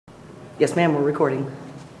Yes, ma'am, we're recording.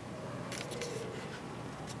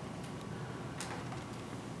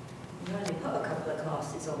 We only put a couple of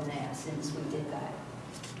classes on there since we did that.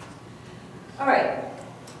 All right,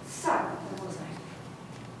 so, where was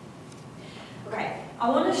I? Okay, I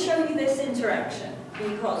want to show you this interaction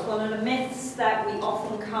because one of the myths that we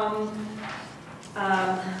often come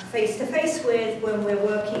face to face with when we're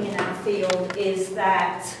working in our field is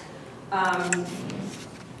that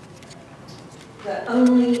that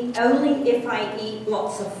only if I eat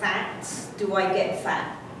lots of fats do I get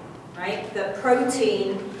fat, right? That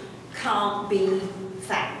protein can't be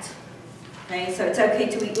fat. Okay, so it's okay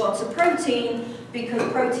to eat lots of protein because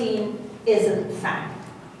protein isn't fat.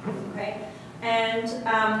 Okay, and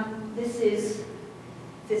this is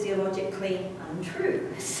physiologically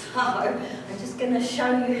untrue. So I'm just going to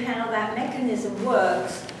show you how that mechanism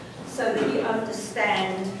works so that you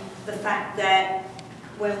understand the fact that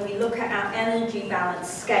when we look at our energy balance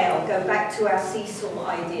scale, go back to our seesaw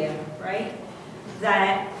idea, right?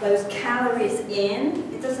 That those calories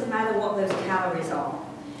in, it doesn't matter what those calories are.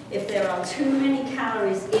 If there are too many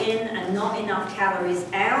calories in and not enough calories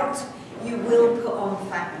out, you will put on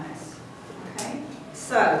fat mass. Okay?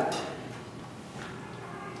 So,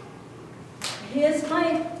 here's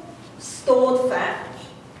my stored fat.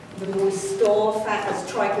 We store fat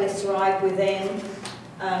as triglyceride within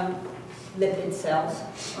lipid cells.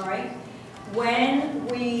 All right. When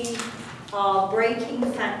we are breaking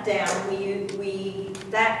fat down,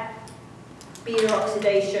 that beta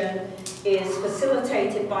oxidation is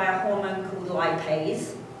facilitated by a hormone called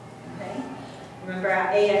lipase. Okay. Remember,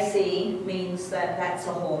 our ASE means that that's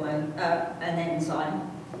a hormone, an enzyme.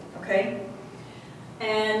 Okay.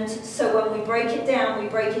 And so when we break it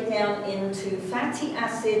down into fatty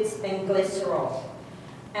acids and glycerol.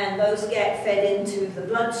 And those get fed into the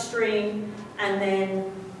bloodstream, and then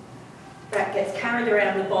that gets carried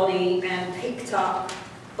around the body and picked up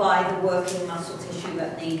by the working muscle tissue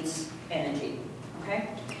that needs energy.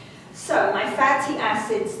 Okay? So my fatty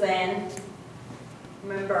acids then,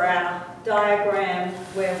 remember our diagram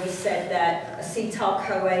where we said that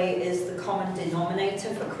acetyl-CoA is the common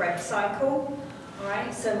denominator for Krebs cycle. All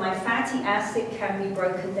right, so my fatty acid can be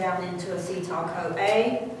broken down into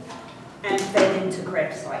acetyl-CoA and fed into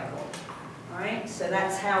Krebs cycle. All right, so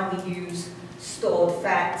that's how we use stored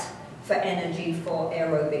fat for energy for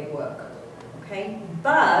aerobic work. Okay,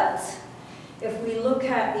 but if we look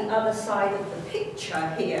at the other side of the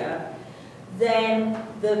picture here, then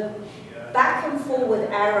the back and forward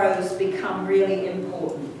arrows become really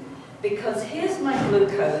important because here's my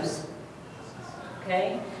glucose.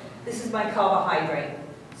 Okay, this is my carbohydrate.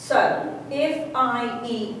 So if I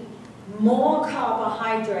eat more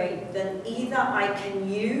carbohydrate than either I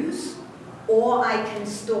can use or I can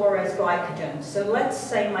store as glycogen. So let's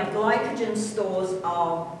say my glycogen stores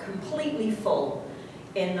are completely full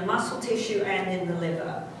in the muscle tissue and in the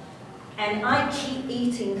liver, and I keep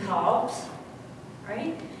eating carbs,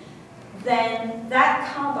 right? Then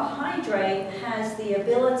that carbohydrate has the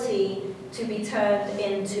ability to be turned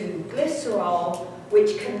into glycerol,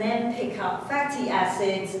 which can then pick up fatty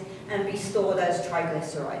acids and be stored as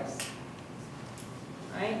triglycerides.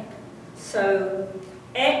 Right? So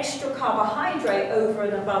extra carbohydrate over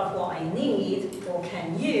and above what I need or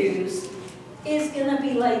can use is going to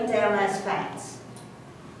be laid down as fats.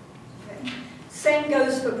 Okay? Same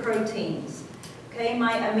goes for proteins. Okay?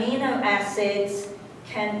 My amino acids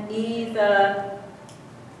can either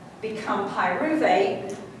become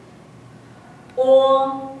pyruvate,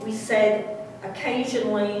 or we said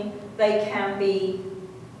occasionally they can be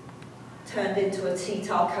turned into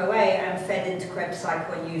acetyl-CoA and fed into Krebs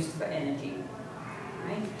cycle and used for energy.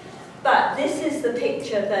 Right? But this is the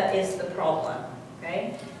picture that is the problem.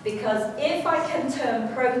 Okay? Because if I can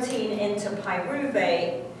turn protein into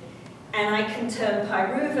pyruvate, and I can turn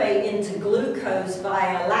pyruvate into glucose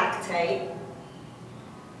via lactate,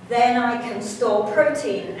 then I can store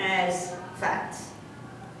protein as fats.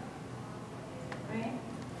 Right?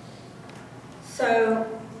 So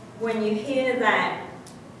when you hear that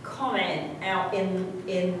comment out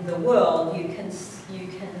in the world, you can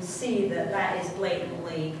see that that is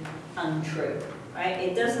blatantly untrue. Right?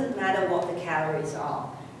 It doesn't matter what the calories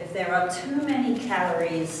are. If there are too many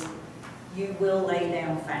calories, you will lay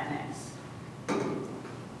down fat mass.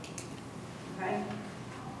 Okay?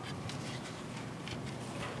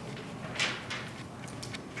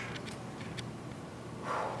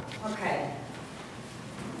 Okay.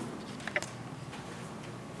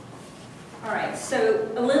 All right, so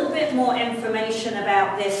a little bit more information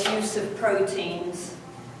about this use of proteins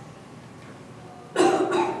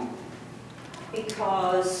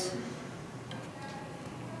because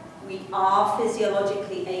we are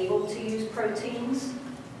physiologically able to use proteins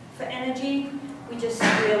for energy. We just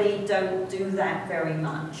really don't do that very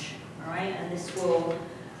much, all right? And this will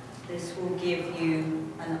give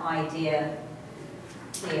you an idea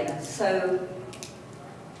here. So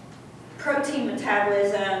protein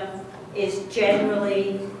metabolism is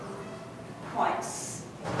generally quite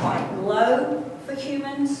low for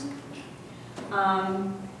humans.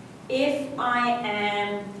 If I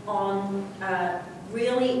am on a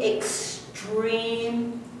really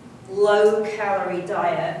extreme low-calorie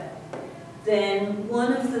diet, then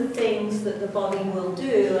one of the things that the body will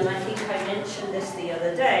do, and I think I mentioned this the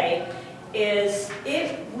other day, is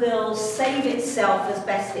it will save itself as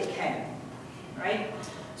best it can, right?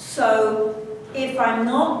 So if I'm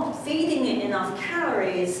not feeding it enough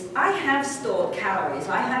calories, I have stored calories,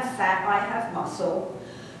 I have fat, I have muscle.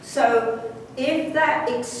 So if that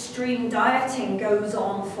extreme dieting goes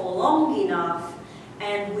on for long enough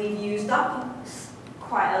and we've used up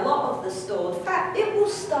quite a lot of the stored fat, it will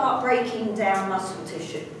start breaking down muscle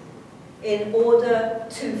tissue in order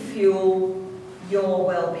to fuel your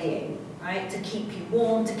well-being, right? To keep you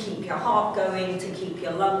warm, to keep your heart going, to keep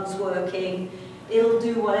your lungs working. It'll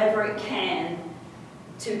do whatever it can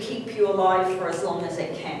to keep you alive for as long as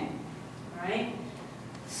it can, right?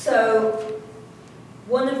 So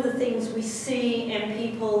one of the things we see in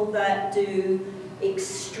people that do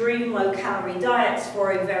extreme low-calorie diets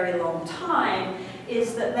for a very long time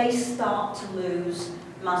is that they start to lose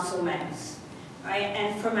muscle mass, right?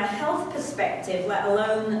 And from a health perspective, let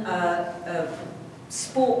alone a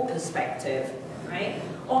sport perspective, right?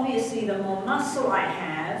 Obviously, the more muscle I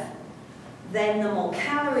have, then the more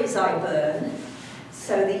calories I burn,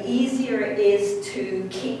 so the easier it is to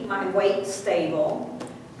keep my weight stable,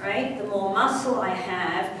 right? The more muscle I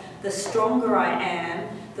have, the stronger I am,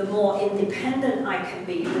 the more independent I can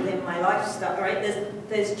be within my lifestyle, right?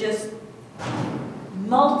 There's just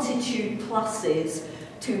multitude pluses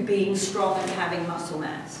to being strong and having muscle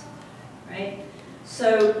mass, right?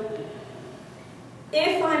 So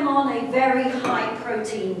if I'm on a very high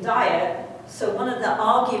protein diet, so one of the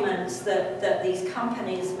arguments that these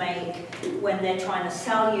companies make when they're trying to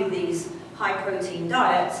sell you these high protein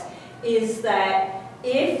diets is that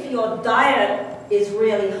if your diet is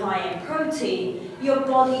really high in protein, your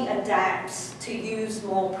body adapts to use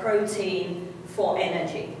more protein for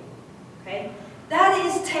energy, okay? That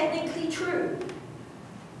is technically true,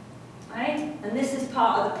 right? And this is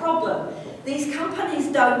part of the problem. These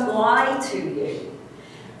companies don't lie to you.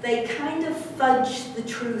 They kind of fudge the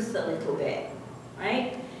truth a little bit,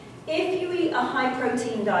 right? If you eat a high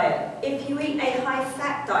protein diet, if you eat a high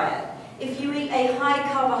fat diet, if you eat a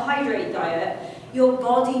high carbohydrate diet, your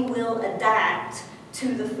body will adapt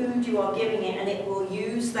to the food you are giving it, and it will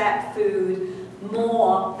use that food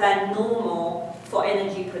more than normal for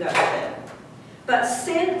energy production. But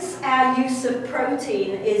since our use of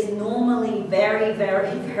protein is normally very,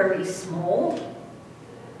 very, very small,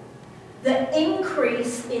 the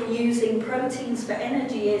increase in using proteins for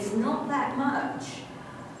energy is not that much,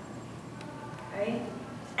 right?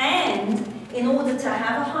 And in order to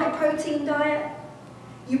have a high protein diet,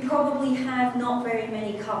 you probably have not very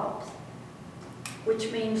many carbs,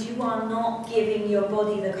 which means you are not giving your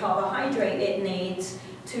body the carbohydrate it needs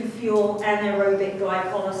to fuel anaerobic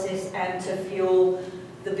glycolysis and to fuel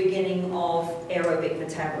the beginning of aerobic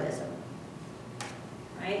metabolism,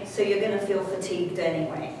 right? So you're going to feel fatigued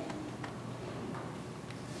anyway.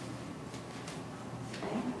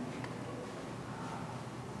 Okay.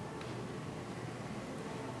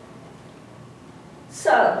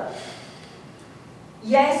 So,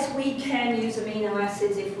 yes, we can use amino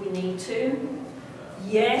acids if we need to.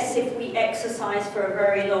 Yes, if we exercise for a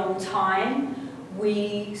very long time,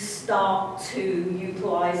 we start to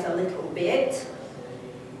utilize a little bit.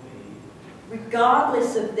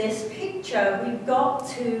 Regardless of this picture, we've got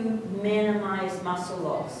to minimize muscle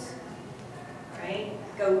loss, right?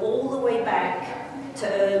 Go all the way back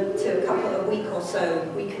to a couple of weeks or so,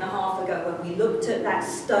 week and a half ago, when we looked at that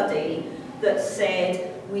study that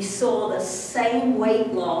said we saw the same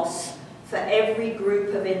weight loss for every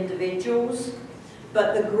group of individuals,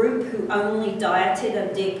 but the group who only dieted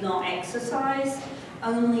and did not exercise,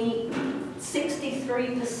 only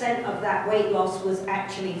 63% of that weight loss was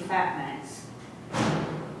actually fat mass,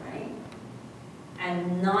 right?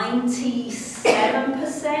 And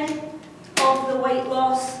 97% of the weight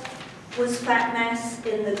loss was fat mass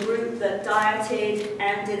in the group that dieted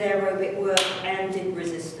and did aerobic work and did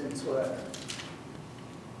resistance work,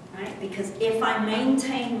 right? Because if I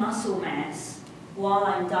maintain muscle mass while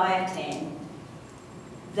I'm dieting,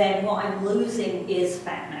 then what I'm losing is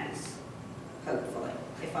fat mass, hopefully,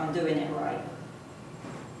 if I'm doing it right.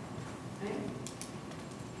 Right?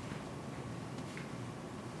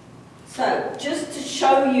 So, just to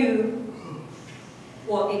show you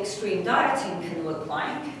what extreme dieting can look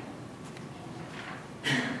like,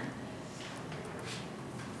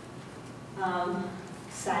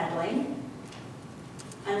 sadly,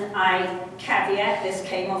 and I caveat, this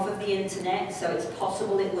came off of the internet, so it's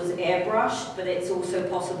possible it was airbrushed, but it's also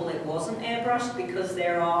possible it wasn't airbrushed because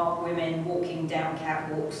there are women walking down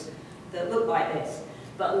catwalks that look like this.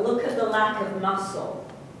 But look at the lack of muscle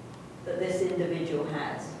that this individual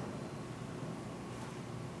has.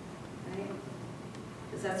 Right?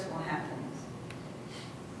 Because that's what happens.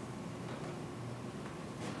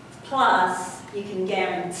 Plus, you can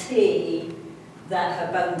guarantee that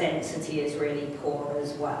her bone density is really poor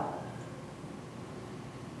as well.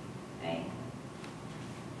 Okay.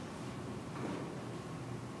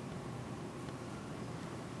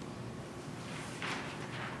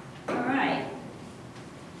 All right.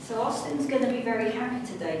 So Austin's going to be very happy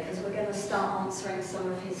today because we're going to start answering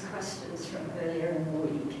some of his questions from earlier in the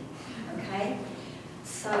week. Okay.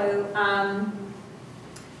 So,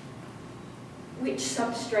 which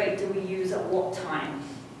substrate do we use at what time?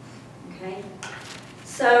 Okay.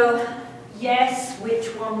 So, yes, which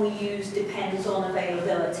one we use depends on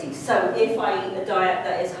availability. So if I eat a diet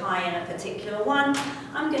that is high in a particular one,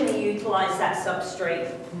 I'm going to utilize that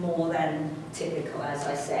substrate more than typical, as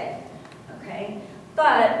I said. Okay?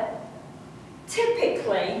 But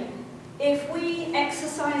typically, if we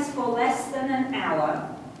exercise for less than an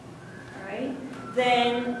hour, right,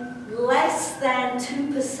 then less than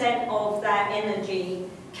 2% of that energy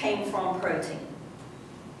came from protein.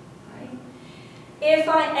 If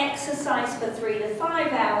I exercise for 3 to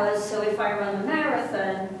 5 hours, so if I run a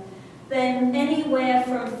marathon, then anywhere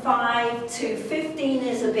from 5 to 15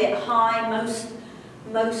 is a bit high.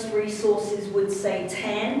 Most resources would say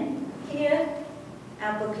 10 here.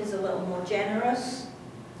 Our book is a little more generous.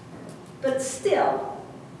 But still,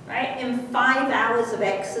 right, in 5 hours of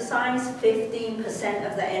exercise, 15%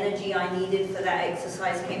 of the energy I needed for that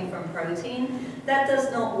exercise came from protein. That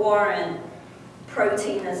does not warrant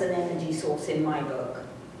protein as an energy source in my book,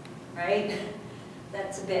 right?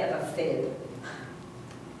 That's a bit of a fib.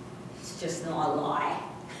 It's just not a lie,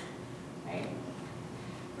 right?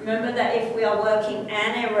 Remember that if we are working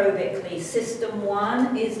anaerobically, system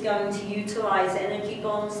 1 is going to utilize energy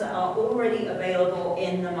bonds that are already available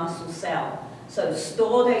in the muscle cell. So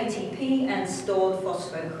stored ATP and stored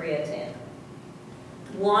phosphocreatine.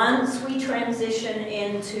 Once we transition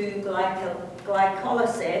into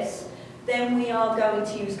glycolysis, then we are going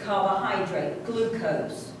to use carbohydrate,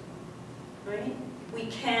 glucose, right? We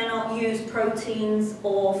cannot use proteins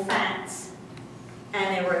or fats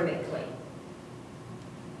anaerobically.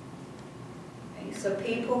 Okay, so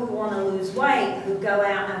people who want to lose weight, who go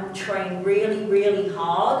out and train really, really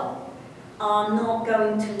hard, are not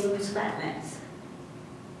going to lose fat mass,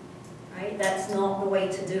 right? That's not the way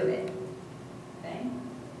to do it, okay?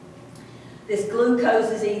 This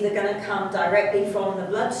glucose is either going to come directly from the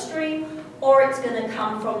bloodstream or it's going to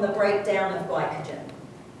come from the breakdown of glycogen.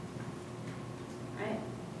 Right?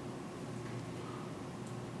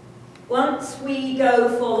 Once we go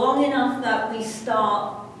for long enough that we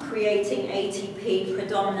start creating ATP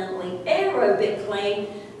predominantly aerobically,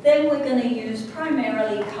 then we're going to use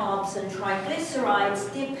primarily carbs and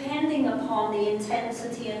triglycerides depending upon the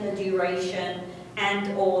intensity and the duration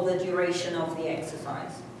and or the duration of the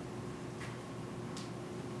exercise.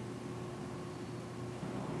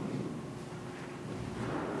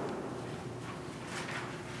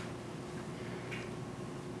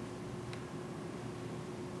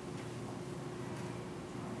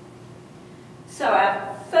 So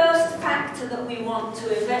our first factor that we want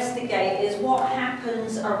to investigate is what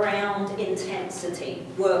happens around intensity,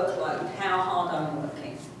 workload, how hard I'm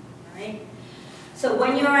working, right? So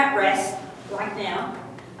when you're at rest, like now,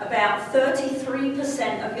 about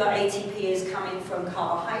 33% of your ATP is coming from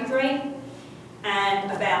carbohydrate,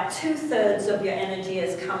 and about 2/3 of your energy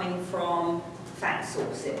is coming from fat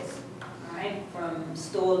sources, right? From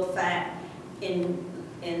stored fat in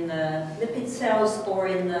the lipid cells or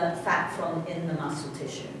in the fat in the muscle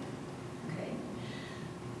tissue. Okay.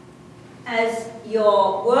 As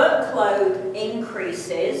your workload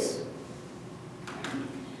increases,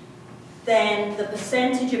 then the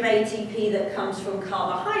percentage of ATP that comes from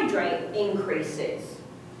carbohydrate increases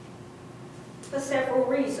for several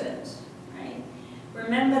reasons. Right?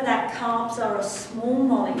 Remember that carbs are a small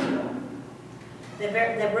molecule.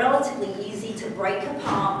 They're relatively easy to break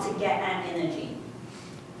apart to get at energy.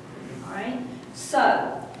 Right?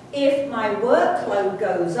 So, if my workload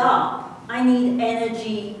goes up, I need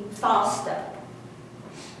energy faster.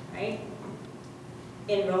 Right?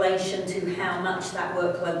 in relation to how much that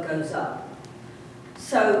workload goes up.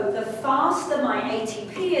 So the faster my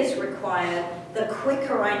ATP is required, the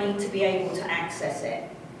quicker I need to be able to access it,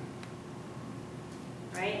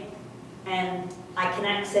 right? And I can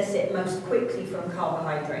access it most quickly from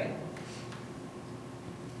carbohydrate.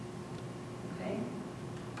 Okay?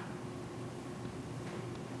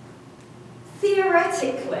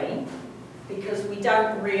 Theoretically, because we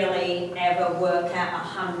don't really ever work at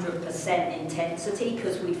 100% intensity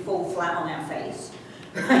because we'd fall flat on our face,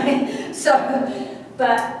 right? So,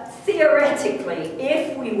 but theoretically,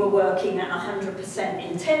 if we were working at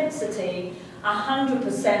 100% intensity,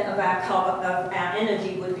 100% of our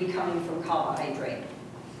energy would be coming from carbohydrate,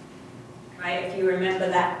 right? If you remember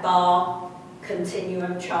that bar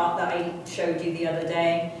continuum chart that I showed you the other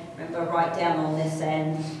day, remember right down on this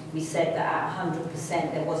end, we said that at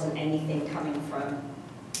 100% there wasn't anything coming from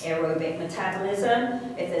aerobic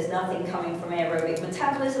metabolism. If there's nothing coming from aerobic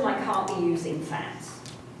metabolism, I can't be using fats.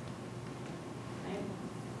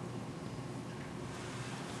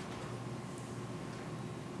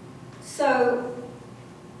 So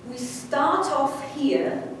we start off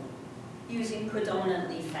here using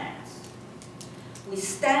predominantly fats. We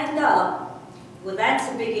stand up, well,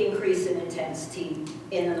 that's a big increase in intensity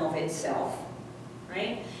in and of itself,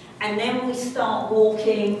 right? And then we start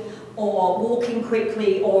walking, or walking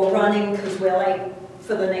quickly, or running because we're late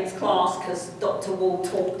for the next class because Dr. will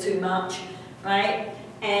talk too much, right?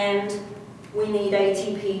 And we need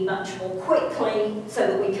ATP much more quickly so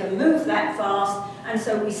that we can move that fast, and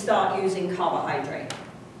so we start using carbohydrate,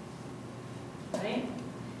 right?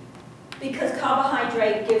 Because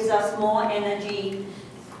carbohydrate gives us more energy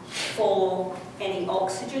for any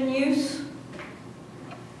oxygen use.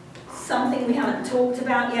 Something we haven't talked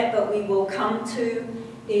about yet, but we will come to,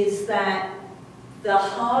 is that the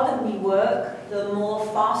harder we work, the more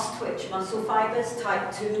fast-twitch muscle fibers,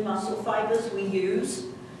 type 2 muscle fibers we use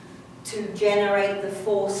to generate the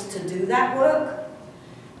force to do that work.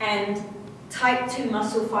 And type 2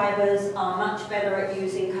 muscle fibers are much better at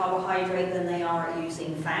using carbohydrate than they are at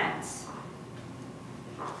using fats.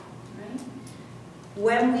 Right?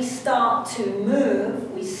 When we start to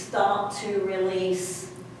move, we start to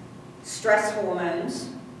release stress hormones.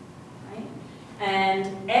 Right?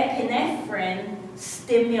 And epinephrine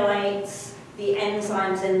stimulates the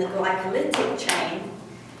enzymes in the glycolytic chain,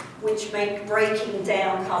 which make breaking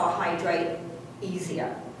down carbohydrate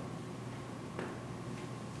easier.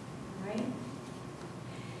 Right?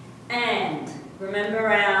 And remember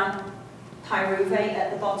our pyruvate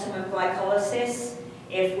at the bottom of glycolysis,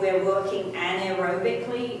 if we're working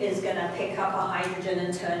anaerobically, is going to pick up a hydrogen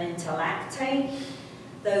and turn into lactate.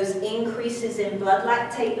 Those increases in blood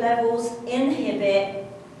lactate levels inhibit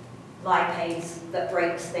lipase that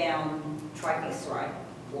breaks down triglyceride,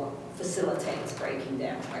 or facilitates breaking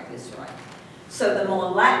down triglyceride. So the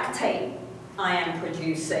more lactate I am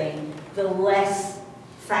producing, the less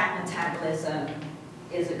fat metabolism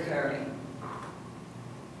is occurring.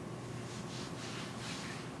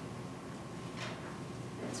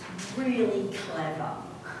 It's really clever.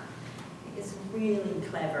 It's really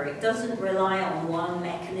clever. It doesn't rely on one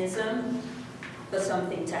mechanism for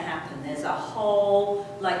something to happen. There's a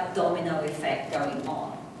whole like domino effect going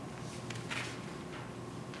on.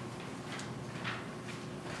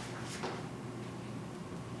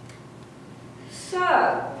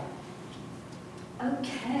 So,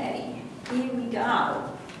 okay, here we go.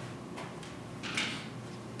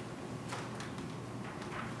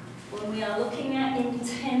 When we are looking at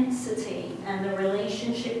intensity and the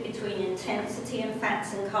relationship between intensity and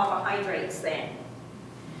fats and carbohydrates then,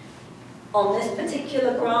 on this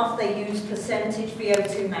particular graph they use percentage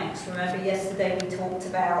VO2 max. Remember yesterday we talked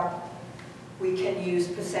about we can use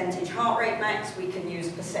percentage heart rate max, we can use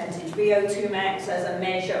percentage VO2 max as a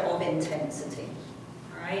measure of intensity.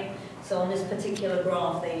 Right? So on this particular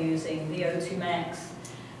graph they're using VO2 max,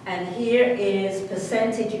 and here is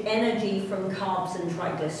percentage energy from carbs and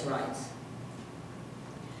triglycerides.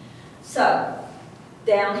 So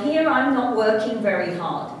down here I'm not working very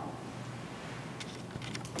hard.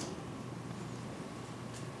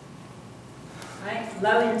 Right?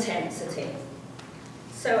 Low intensity.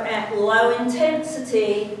 So at low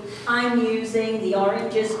intensity I'm using, the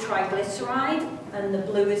orange is triglyceride and the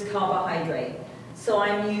blue is carbohydrate. So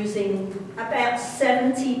I'm using about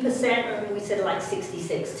 70%, or we said like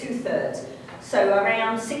 66, 2/3. So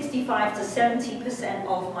around 65 to 70%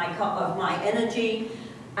 of my energy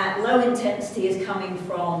at low intensity is coming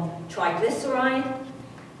from triglyceride,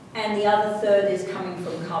 and the other third is coming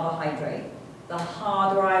from carbohydrate. The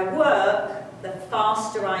harder I work, the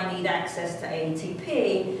faster I need access to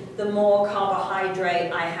ATP, the more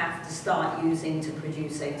carbohydrate I have to start using to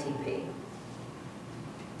produce ATP.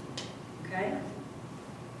 Okay?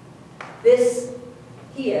 This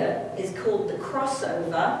here is called the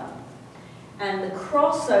crossover, and the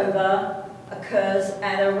crossover occurs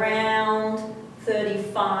at around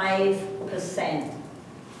 35%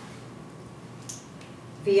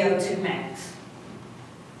 VO2 max,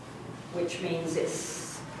 which means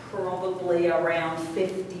it's probably around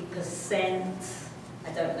 50%,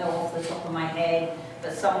 I don't know off the top of my head,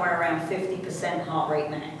 but somewhere around 50% heart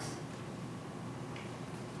rate max.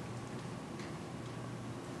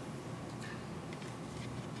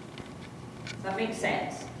 Does that make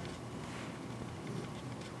sense?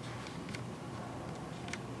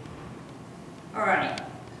 All right.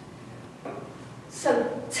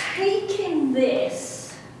 So taking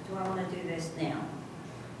this, do I want to do this now?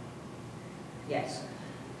 Yes.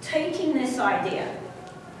 Taking this idea,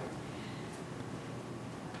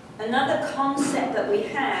 another concept that we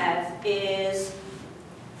have is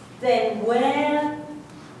then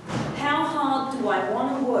how hard do I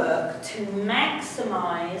want to work to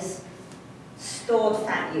maximize stored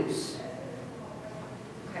fat use?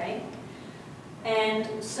 Okay?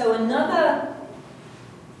 And so another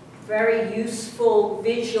very useful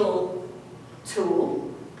visual tool,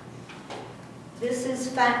 this is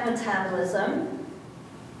fat metabolism.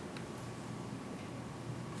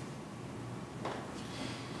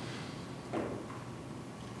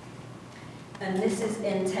 And this is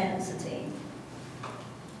intensity.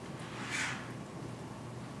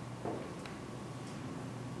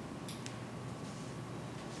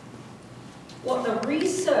 What the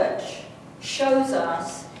research shows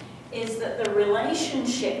us is that the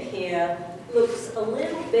relationship here looks a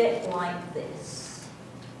little bit like this.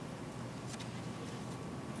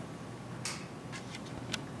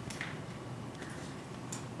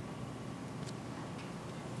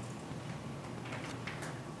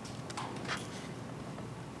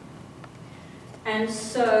 And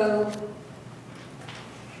so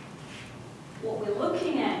what we're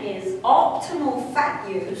looking at is optimal fat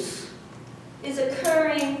use is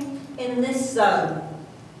occurring in this zone.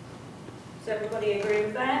 Does everybody agree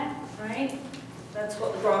with that? Right? That's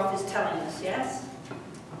what the graph is telling us, yes?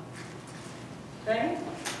 Okay?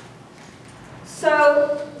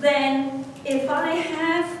 So then, if I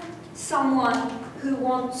have someone who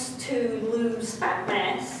wants to lose fat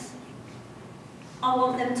mass, I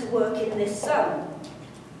want them to work in this zone.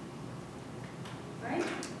 Right?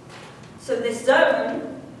 So this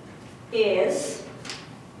zone is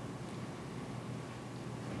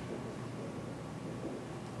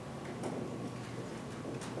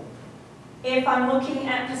if I'm looking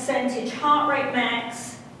at percentage heart rate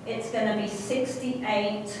max, it's going to be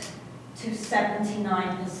 68 to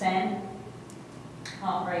 79%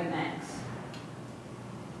 heart rate max.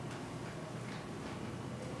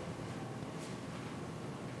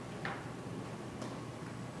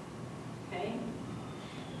 Okay.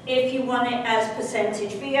 If you want it as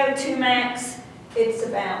percentage VO2 max, it's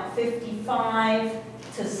about 55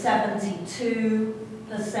 to 72%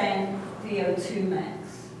 VO2 max.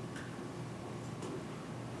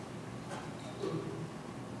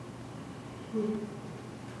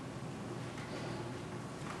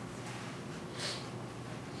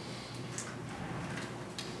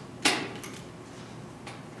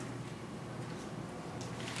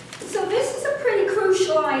 So this is a pretty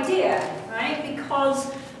crucial idea, right?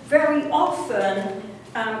 Because very often,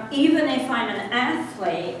 even if I'm an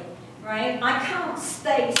athlete, right, I can't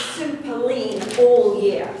stay super lean all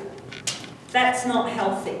year. That's not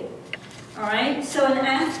healthy, all right? So an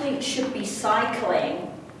athlete should be cycling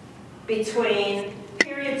between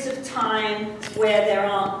periods of time where there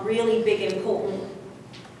aren't really big important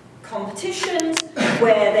competitions,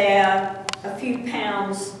 where they're a few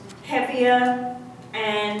pounds heavier,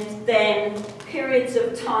 and then periods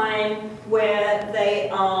of time where they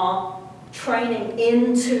are training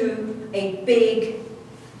into a big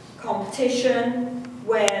competition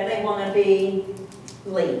where they want to be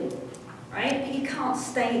lean, right? You can't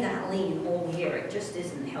stay that lean all year. It just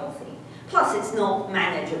isn't healthy. Plus, it's not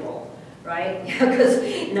manageable, right? Because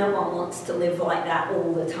no one wants to live like that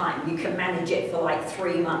all the time. You can manage it for like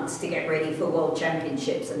 3 months to get ready for World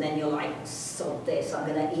Championships, and then you're like, sod this, I'm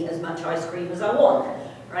going to eat as much ice cream as I want,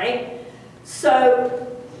 right? So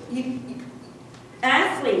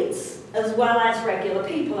athletes, as well as regular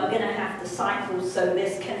people, are going to have to cycle, so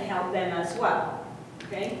this can help them as well,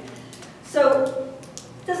 okay? So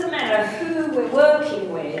it doesn't matter who we're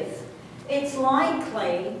working with, it's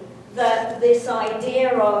likely that this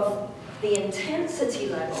idea of the intensity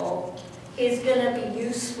level is going to be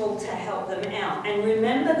useful to help them out. And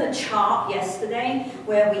remember the chart yesterday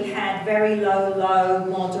where we had very low, low,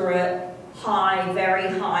 moderate, high, very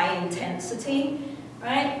high intensity,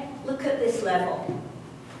 right? Look at this level.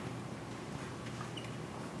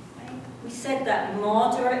 Right? We said that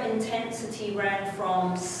moderate intensity ran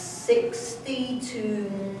from 60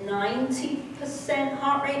 to 90%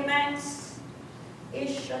 heart rate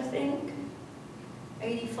max-ish, I think.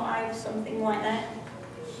 85, something like that.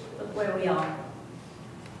 Look where we are.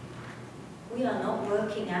 We are not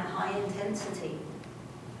working at high intensity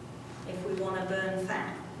if we want to burn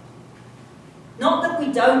fat. Not that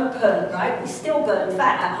we don't burn, right? We still burn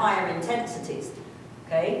fat at higher intensities,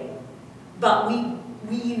 okay? But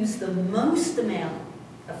we use the most amount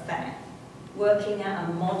of fat working at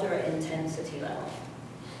a moderate intensity level.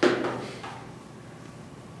 Okay.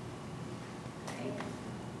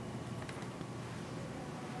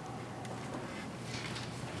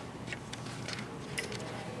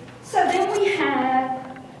 So then we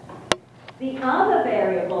have the other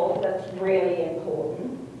variable that's really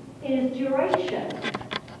important is duration.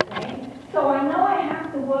 Okay? So I know I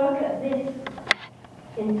have to work at this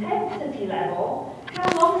intensity level.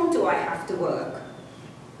 How long do I have to work?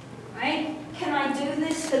 Right? Can I do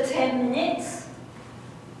this for 10 minutes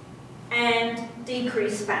and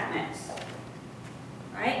decrease fat mass?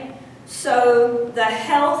 Right? So the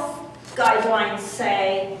health guidelines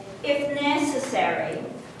say, if necessary,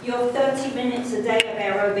 your 30 minutes a day of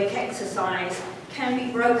aerobic exercise can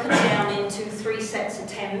be broken down into 3 sets of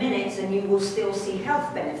 10 minutes and you will still see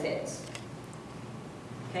health benefits.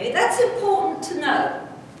 Okay, that's important to know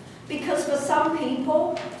because for some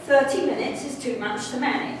people, 30 minutes is too much to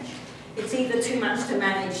manage. It's either too much to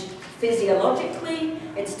manage physiologically,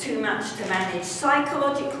 it's too much to manage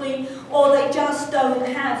psychologically, or they just don't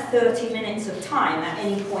have 30 minutes of time at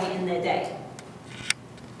any point in their day.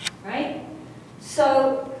 Right?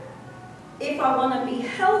 So, if I want to be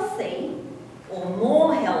healthy, or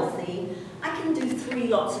more healthy, I can do 3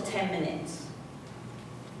 lots of 10 minutes.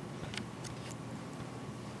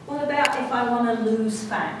 What about if I want to lose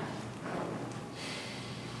fat?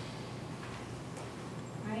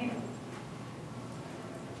 Right?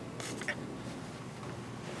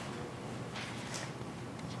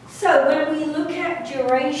 So when we look at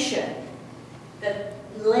duration, the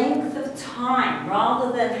length of time,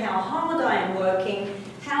 rather than how hard I am working,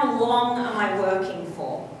 how long am I working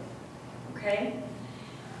for? Okay?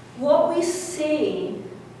 What we see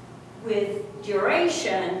with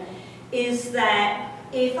duration is that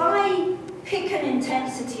if I pick an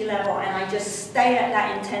intensity level and I just stay at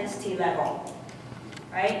that intensity level,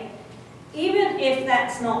 right? Even if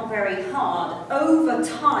that's not very hard, over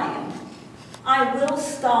time, I will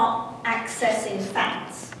start accessing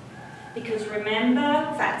fats. Because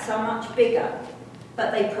remember, fats are much bigger,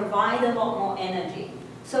 but they provide a lot more energy.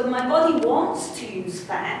 So my body wants to use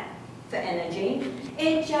fat for energy,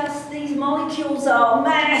 it just, these molecules are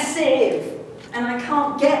massive, and I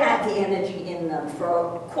can't get at the energy in them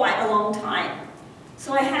for quite a long time.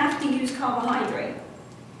 So I have to use carbohydrate.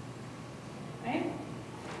 Right?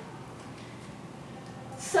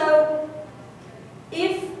 So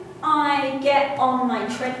if I get on my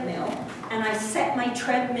treadmill, and I set my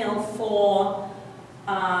treadmill for,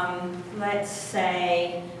 let's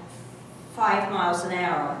say, 5 miles an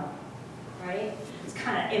hour, right? It's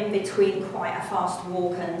kind of in between quite a fast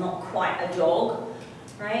walk and not quite a jog,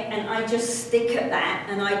 right? And I just stick at that,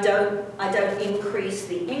 and I don't increase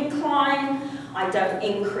the incline, I don't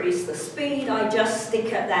increase the speed, I just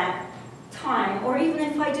stick at that time, or even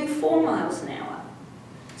if I do 4 miles an hour.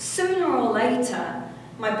 Sooner or later,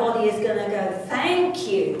 my body is going to go, thank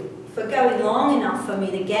you for going long enough for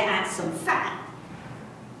me to get at some fat,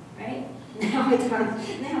 right? Now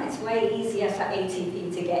it's way easier for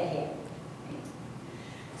ATP to get here.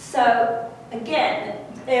 So again,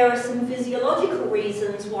 there are some physiological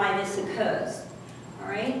reasons why this occurs, all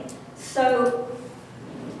right? So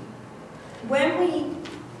when we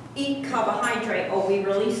eat carbohydrate or we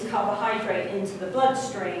release carbohydrate into the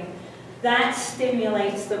bloodstream, that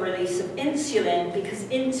stimulates the release of insulin because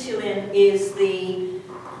insulin is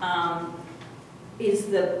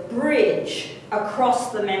the bridge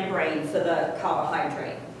across the membrane for the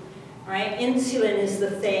carbohydrate, right? Insulin is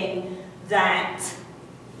the thing that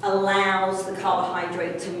allows the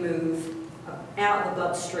carbohydrate to move out of the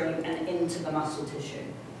bloodstream and into the muscle tissue.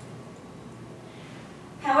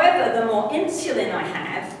 However, the more insulin I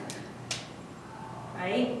have,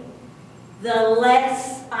 right, the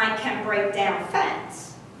less I can break down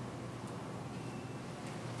fats.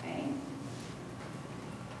 Okay?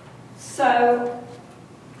 So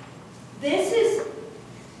this is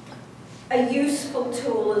a useful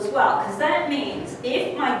tool as well, because that means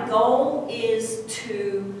if my goal is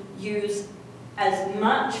to use as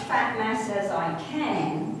much fat mass as I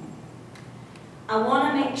can, I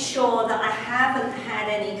want to make sure that I haven't had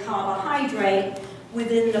any carbohydrate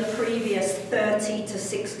within the previous 30 to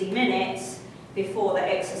 60 minutes before the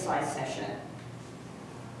exercise session.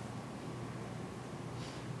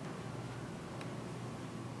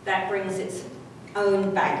 That brings its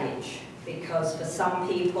own baggage, because for some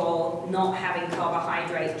people, not having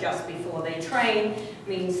carbohydrates just before they train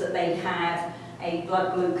means that they have a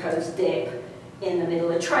blood glucose dip in the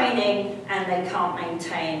middle of training and they can't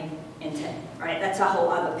maintain intent, right? That's a whole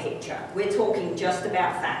other picture. We're talking just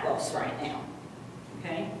about fat loss right now,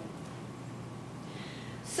 okay?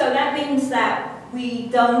 So that means that we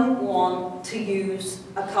don't want to use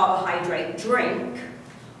a carbohydrate drink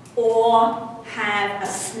or have a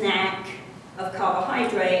snack of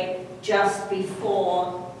carbohydrate just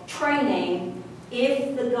before training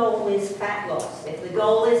if the goal is fat loss. If the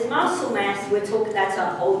goal is muscle mass, we're talking, that's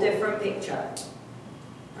a whole different picture,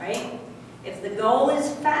 right? If the goal is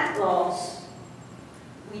fat loss,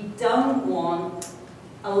 we don't want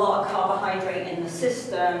a lot of carbohydrate in the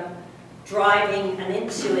system driving an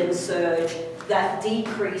insulin surge that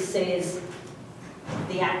decreases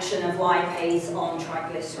the action of lipase on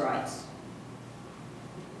triglycerides,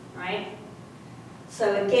 right?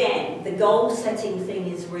 So again, the goal setting thing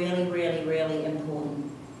is really, really, really important.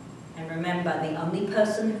 And remember, the only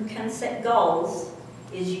person who can set goals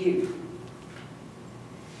is you,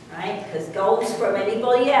 right? Because goals from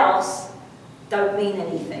anybody else don't mean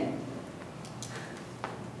anything,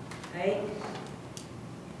 right?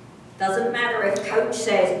 Doesn't matter if coach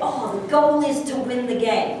says, oh, the goal is to win the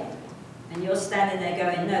game. And you're standing there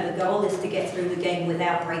going, no, the goal is to get through the game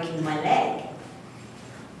without breaking my leg.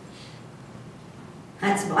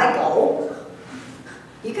 That's my goal.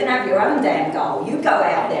 You can have your own damn goal. You go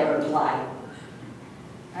out there and play.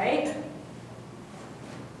 Right?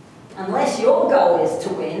 Unless your goal is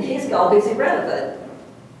to win, his goal is irrelevant.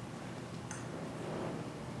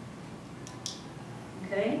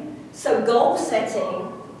 Okay? So goal setting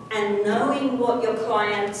and knowing what your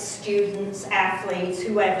clients, students, athletes,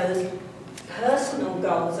 whoever's personal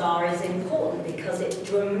goals are is important, because it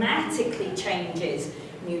dramatically changes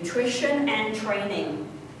nutrition and training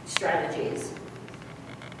strategies.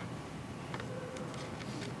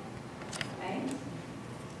 Okay?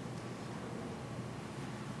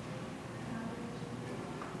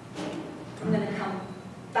 I'm going to come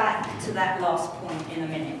back to that last point in a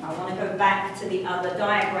minute. I want to go back to the other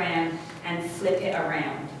diagram and flip it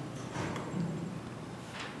around.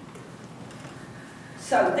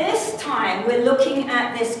 So this time we're looking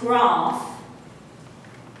at this graph,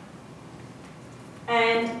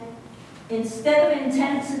 and instead of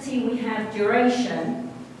intensity we have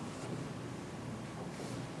duration.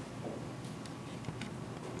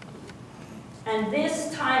 And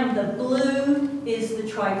this time the blue is the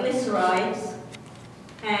triglycerides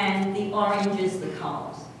and the orange is the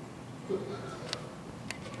carbs.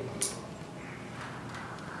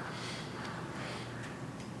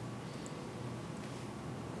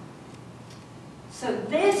 So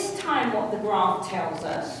this time what the graph tells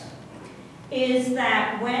us is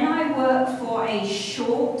that when I work for a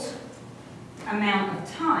short amount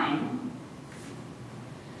of time,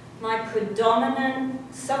 my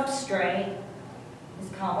predominant substrate is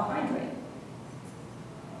carbohydrate.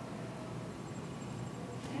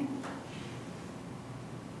 Okay.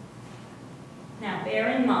 Now bear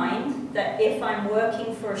in mind that if I'm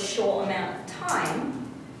working for a short amount of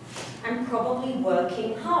time, I'm probably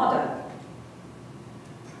working harder.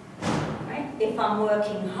 Right? If I'm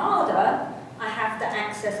working harder, I have to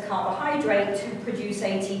access carbohydrate to produce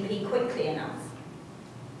ATP quickly enough.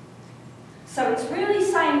 So it's really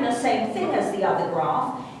saying the same thing as the other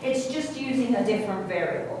graph, it's just using a different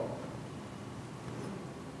variable.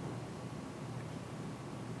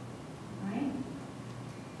 Right?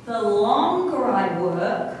 The longer I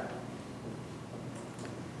work,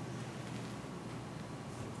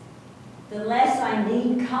 the less I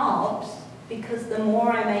need carbs, because the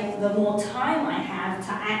more I make, the more time I have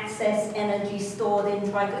to access energy stored in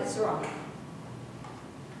triglyceride.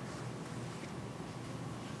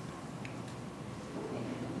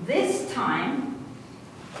 This time,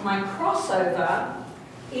 my crossover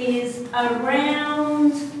is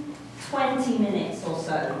around 20 minutes or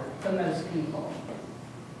so for most people.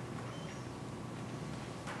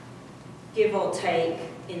 Give or take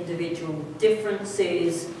individual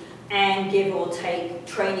differences, and give or take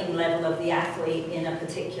training level of the athlete in a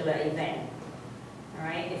particular event. All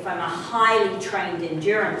right? If I'm a highly trained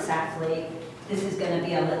endurance athlete, this is going to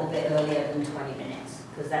be a little bit earlier than 20 minutes,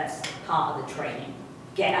 because that's part of the training.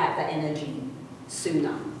 Get at the energy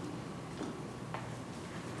sooner.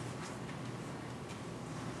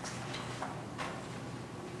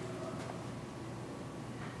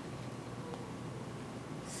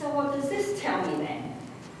 So what does this tell me then?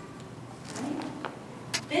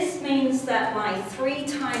 Right? This means that my 3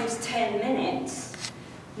 times 10 minutes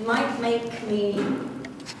might make me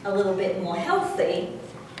a little bit more healthy,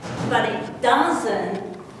 but it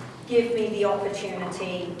doesn't give me the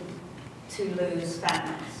opportunity to lose fat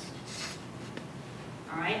mass.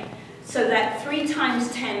 All right? So that 3 times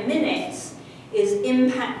 10 minutes is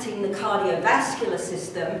impacting the cardiovascular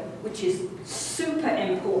system, which is super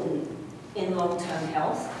important in long-term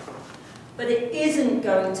health, but it isn't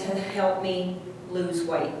going to help me lose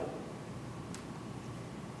weight.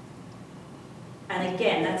 And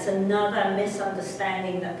again, that's another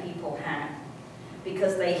misunderstanding that people have,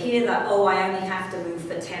 because they hear that, oh, I only have to move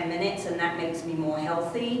for 10 minutes and that makes me more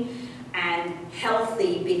healthy, and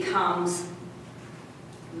healthy becomes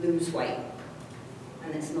lose weight,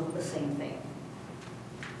 and it's not the same thing.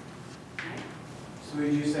 Right? So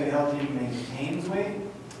would you say healthy maintains weight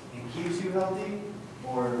and keeps you healthy?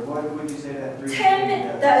 Or what would you say that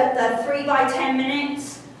 3 by 10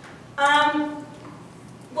 minutes?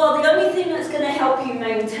 Well, the only thing that's going to help you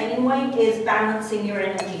maintain weight is balancing your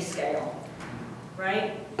energy scale,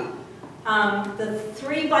 right? The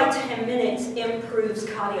 3 by 10 minutes improves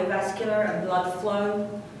cardiovascular and blood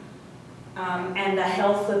flow and the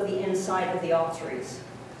health of the inside of the arteries.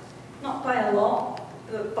 Not by a lot,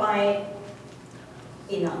 but by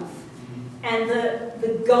enough. And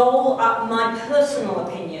the goal, my personal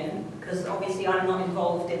opinion, because obviously I'm not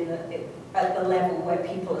involved in at the level where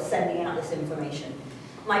people are sending out this information,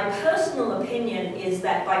 my personal opinion is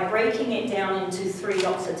that by breaking it down into 3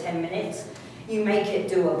 lots of 10 minutes, you make it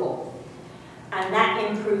doable. And that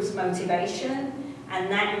improves motivation,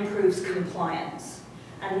 and that improves compliance.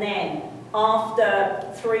 And then,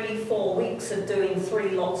 after 3-4 weeks of doing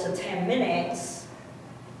 3 lots of 10 minutes,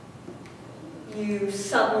 you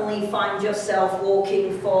suddenly find yourself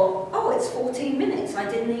walking for, oh, it's 14 minutes, I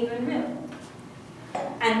didn't even realize.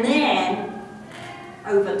 And then,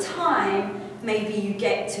 over time, maybe you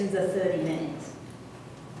get to the 30 minutes.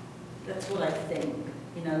 That's what I think.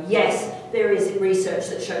 You know, yes, there is research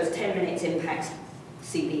that shows 10 minutes impacts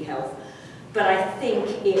CB health, but I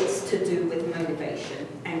think it's to do with motivation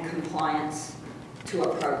and compliance to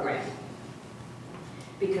a program.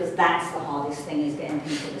 Because that's the hardest thing, is getting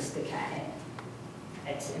people to stick at it.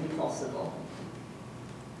 It's impossible.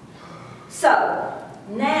 So,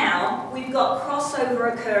 now we've got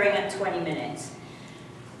crossover occurring at 20 minutes.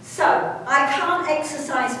 So, I can't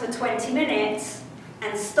exercise for 20 minutes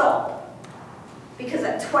and stop. Because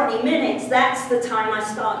at 20 minutes, that's the time I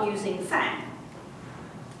start using fat.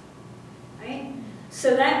 Right?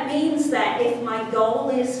 So that means that if my goal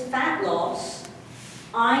is fat loss,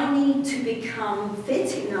 I need to become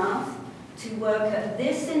fit enough to work at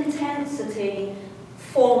this intensity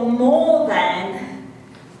for more than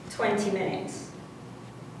 20 minutes.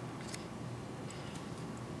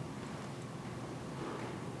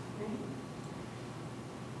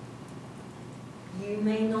 You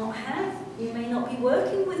may not be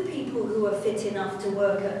working with people who are fit enough to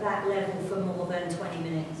work at that level for more than 20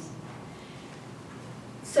 minutes.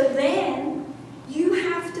 So then, you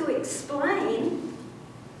have to explain,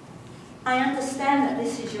 I understand that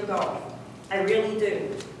this is your goal. I really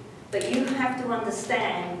do. But you have to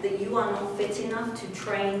understand that you are not fit enough to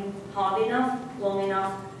train hard enough, long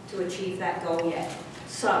enough to achieve that goal yet.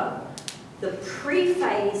 So, the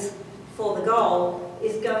pre-phase for the goal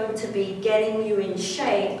is going to be getting you in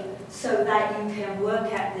shape so that you can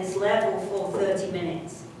work at this level for 30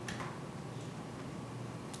 minutes.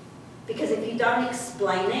 Because if you don't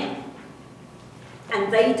explain it,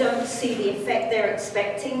 and they don't see the effect they're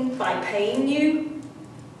expecting by paying you,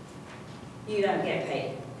 you don't get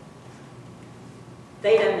paid.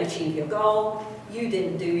 They don't achieve your goal, you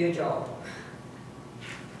didn't do your job.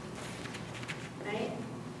 Right?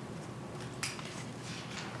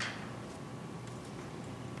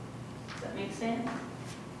 Does that make sense?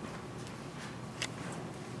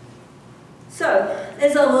 So,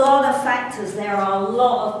 there's a lot of factors, there are a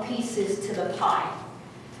lot of pieces to the pie.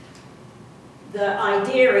 The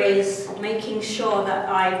idea is making sure that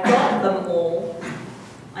I've got them all,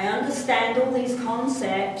 I understand all these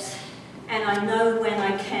concepts, and I know when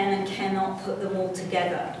I can and cannot put them all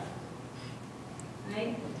together.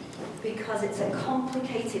 Right? Because it's a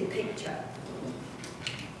complicated picture.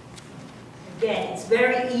 Again, it's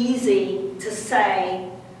very easy to say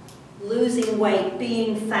losing weight,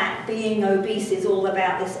 being fat, being obese is all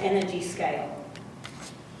about this energy scale.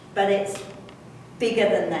 But it's bigger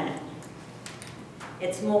than that.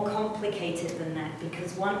 It's more complicated than that,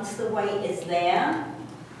 because once the weight is there,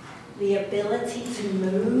 the ability to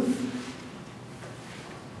move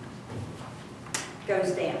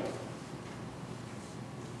goes down.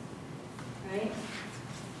 Right?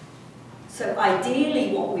 So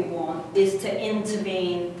ideally what we want is to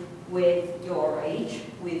intervene with your age,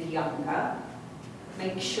 with younger,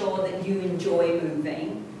 make sure that you enjoy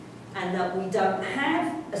moving, and that we don't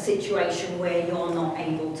have a situation where you're not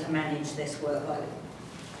able to manage this workload.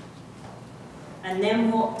 And then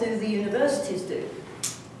what do the universities do?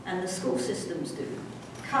 And the school systems do?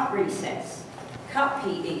 Cut recess, cut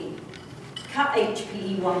PE, cut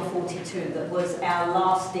HPE 142, that was our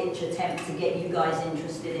last-ditch attempt to get you guys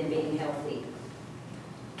interested in being healthy.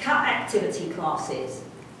 Cut activity classes.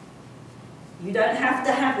 You don't have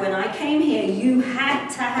to have, when I came here, you had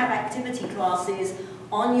to have activity classes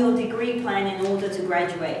on your degree plan in order to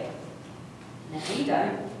graduate. Now you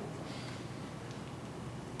don't.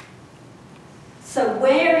 So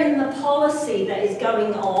where in the policy that is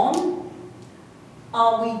going on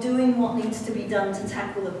are we doing what needs to be done to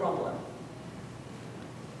tackle the problem?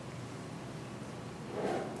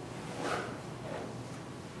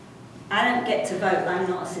 I don't get to vote, I'm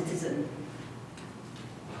not a citizen.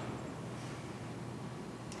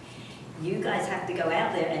 You guys have to go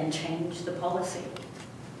out there and change the policy,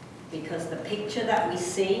 because the picture that we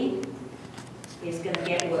see is going to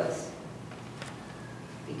get worse.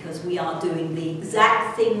 Because we are doing the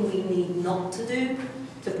exact thing we need not to do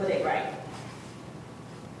to put it right.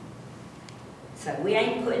 So we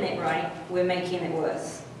ain't putting it right, we're making it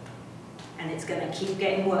worse. And it's going to keep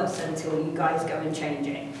getting worse until you guys go and change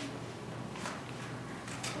it.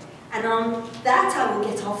 And on that I will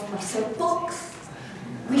get off my soapbox.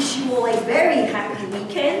 Wish you all a very happy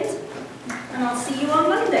weekend, and I'll see you on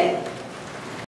Monday.